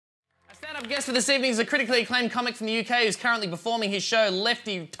Our guest for this evening is a critically acclaimed comic from the UK who's currently performing his show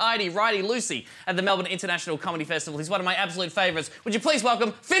Lefty, Tidy, Righty, Lucy at the Melbourne International Comedy Festival. He's one of my absolute favourites. Would you please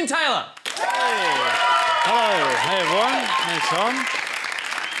welcome Finn Taylor? Hey! Hello. Hey, everyone. Hey, Tom.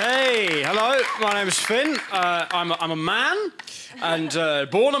 Hey, hello. My name's Finn. I'm a man, and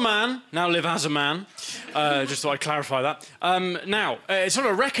born a man, now live as a man. Just thought I'd clarify that. Now, it's sort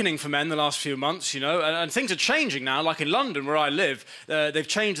of a reckoning for men the last few months, you know, and things are changing now. Like in London, where I live, they've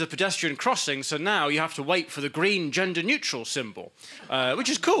changed the pedestrian crossing, so now you have to wait for the green gender-neutral symbol, which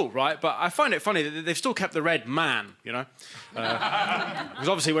is cool, right? But I find it funny that they've still kept the red man, you know? Because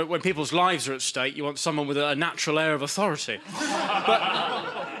obviously, when people's lives are at stake, you want someone with a natural air of authority.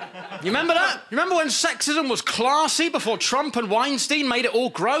 But you remember that? You remember when sexism was classy before Trump and Weinstein made it all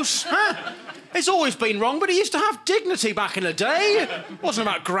gross? Huh? It's always been wrong, but he used to have dignity back in the day. It wasn't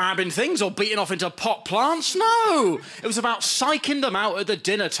about grabbing things or beating off into pot plants, no. It was about psyching them out at the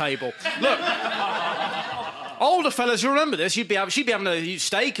dinner table. Look, older fellas, you remember this, she'd be having a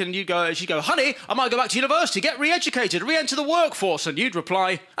steak and she'd go, honey, I might go back to university, get re-educated, re-enter the workforce, and you'd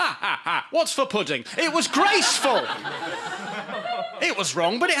reply, what's for pudding? It was graceful. It was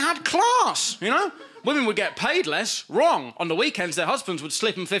wrong, but it had class, you know? Women would get paid less, wrong. On the weekends, their husbands would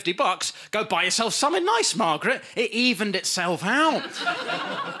slip them $50. Go buy yourself something nice, Margaret. It evened itself out.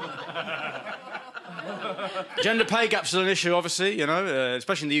 Gender pay gap's still an issue, obviously, you know,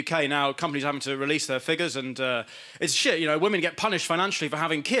 especially in the UK now. Companies are having to release their figures, and it's shit, you know. Women get punished financially for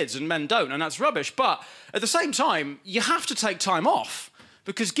having kids, and men don't, and that's rubbish. But at the same time, you have to take time off.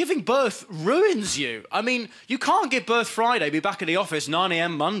 Because giving birth ruins you. I mean, you can't give birth Friday, be back at the office 9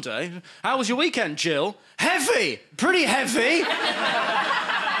 AM Monday. How was your weekend, Jill? Heavy! Pretty heavy!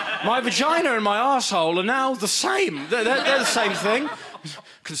 My vagina and my arsehole are now the same. They're the same thing.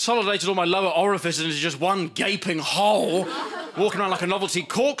 Consolidated all my lower orifices into just one gaping hole. Walking around like a novelty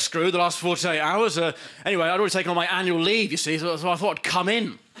corkscrew the last 48 hours. Anyway, I'd already taken all my annual leave, you see, so I thought I'd come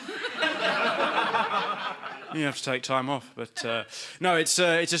in. You have to take time off, but no, it's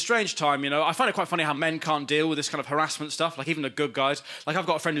a strange time, you know. I find it quite funny how men can't deal with this kind of harassment stuff, like even the good guys. Like, I've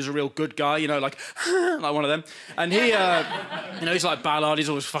got a friend who's a real good guy, you know, like one of them. And he, you know, he's like Ballard, he's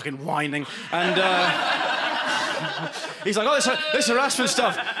always fucking whining. And he's like, oh, this harassment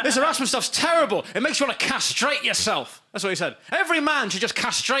stuff's terrible. It makes you want to castrate yourself. That's what he said. Every man should just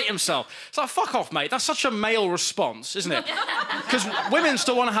castrate himself. It's like, fuck off, mate. That's such a male response, isn't it? Because women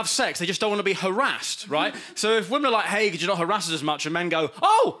still want to have sex, they just don't want to be harassed, right? So if women are like, hey, could you not harass us as much? And men go,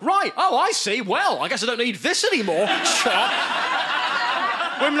 oh, right, oh, I see. Well, I guess I don't need this anymore. Shut.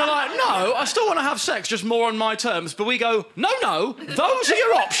 Women are like, no, I still want to have sex, just more on my terms. But we go, no, those are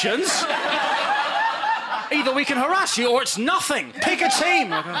your options. Either we can harass you or it's nothing. Pick a team.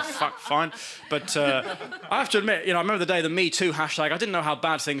 Like, oh, fuck, fine. But I have to admit, you know, I remember the day the Me Too hashtag, I didn't know how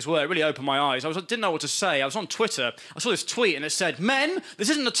bad things were. It really opened my eyes. I didn't know what to say. I was on Twitter. I saw this tweet and it said, men, this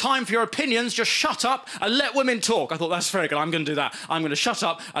isn't the time for your opinions. Just shut up and let women talk. I thought, that's very good. I'm going to do that. I'm going to shut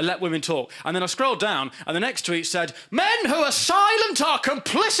up and let women talk. And then I scrolled down and the next tweet said, men who are silent are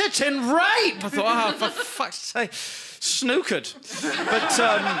complicit in rape. I thought, oh, for fuck's sake, snookered. But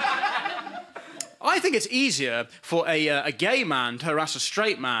I think it's easier for a gay man to harass a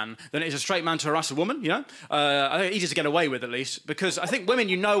straight man than it is a straight man to harass a woman, you know? I think it's easier to get away with, at least, because I think women,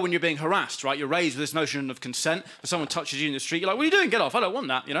 you know when you're being harassed, right? You're raised with this notion of consent. If someone touches you in the street, you're like, what are you doing? Get off. I don't want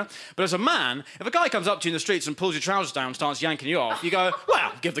that, you know? But as a man, if a guy comes up to you in the streets and pulls your trousers down and starts yanking you off, you go,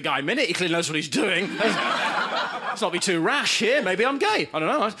 well, give the guy a minute. He clearly knows what he's doing. Let's not be too rash here. Maybe I'm gay. I don't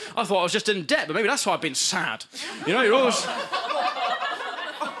know. I thought I was just in debt, but maybe that's why I've been sad. You know, you're always...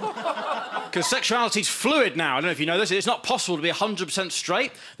 Because sexuality's fluid now. I don't know if you know this. It's not possible to be 100%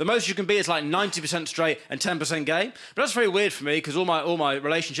 straight. The most you can be is like 90% straight and 10% gay. But that's very weird for me because all my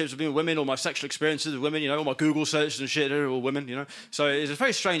relationships have been with women, all my sexual experiences with women, you know, all my Google searches and shit, they're all women, you know. So it's a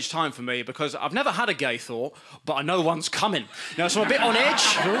very strange time for me because I've never had a gay thought, but I know one's coming. You know, so I'm a bit on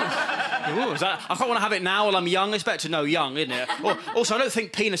edge. Ooh, I quite want to have it now while I'm young. It's better to know young, isn't it? Also, I don't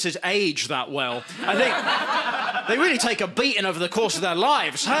think penises age that well. I think they really take a beating over the course of their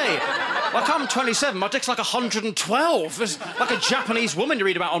lives. Hey, like I'm 27, my dick's like 112. There's like a Japanese woman you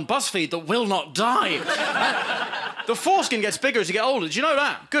read about on BuzzFeed that will not die. The foreskin gets bigger as you get older. Did you know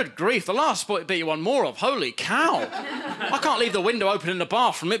that? Good grief, the last bit you want more of. Holy cow. I can't leave the window open in the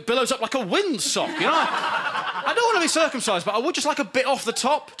bathroom. It billows up like a windsock, you know? I don't want to be circumcised, but I would just like a bit off the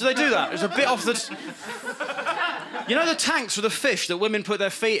top. Do they do that? There's a bit off the... You know the tanks for the fish that women put their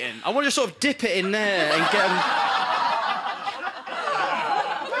feet in? I want to just sort of dip it in there and get them...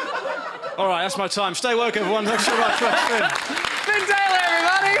 All right, that's my time. Stay woke, everyone. Thanks so much. Finn Taylor,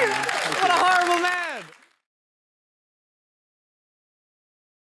 everybody! What a horrible man!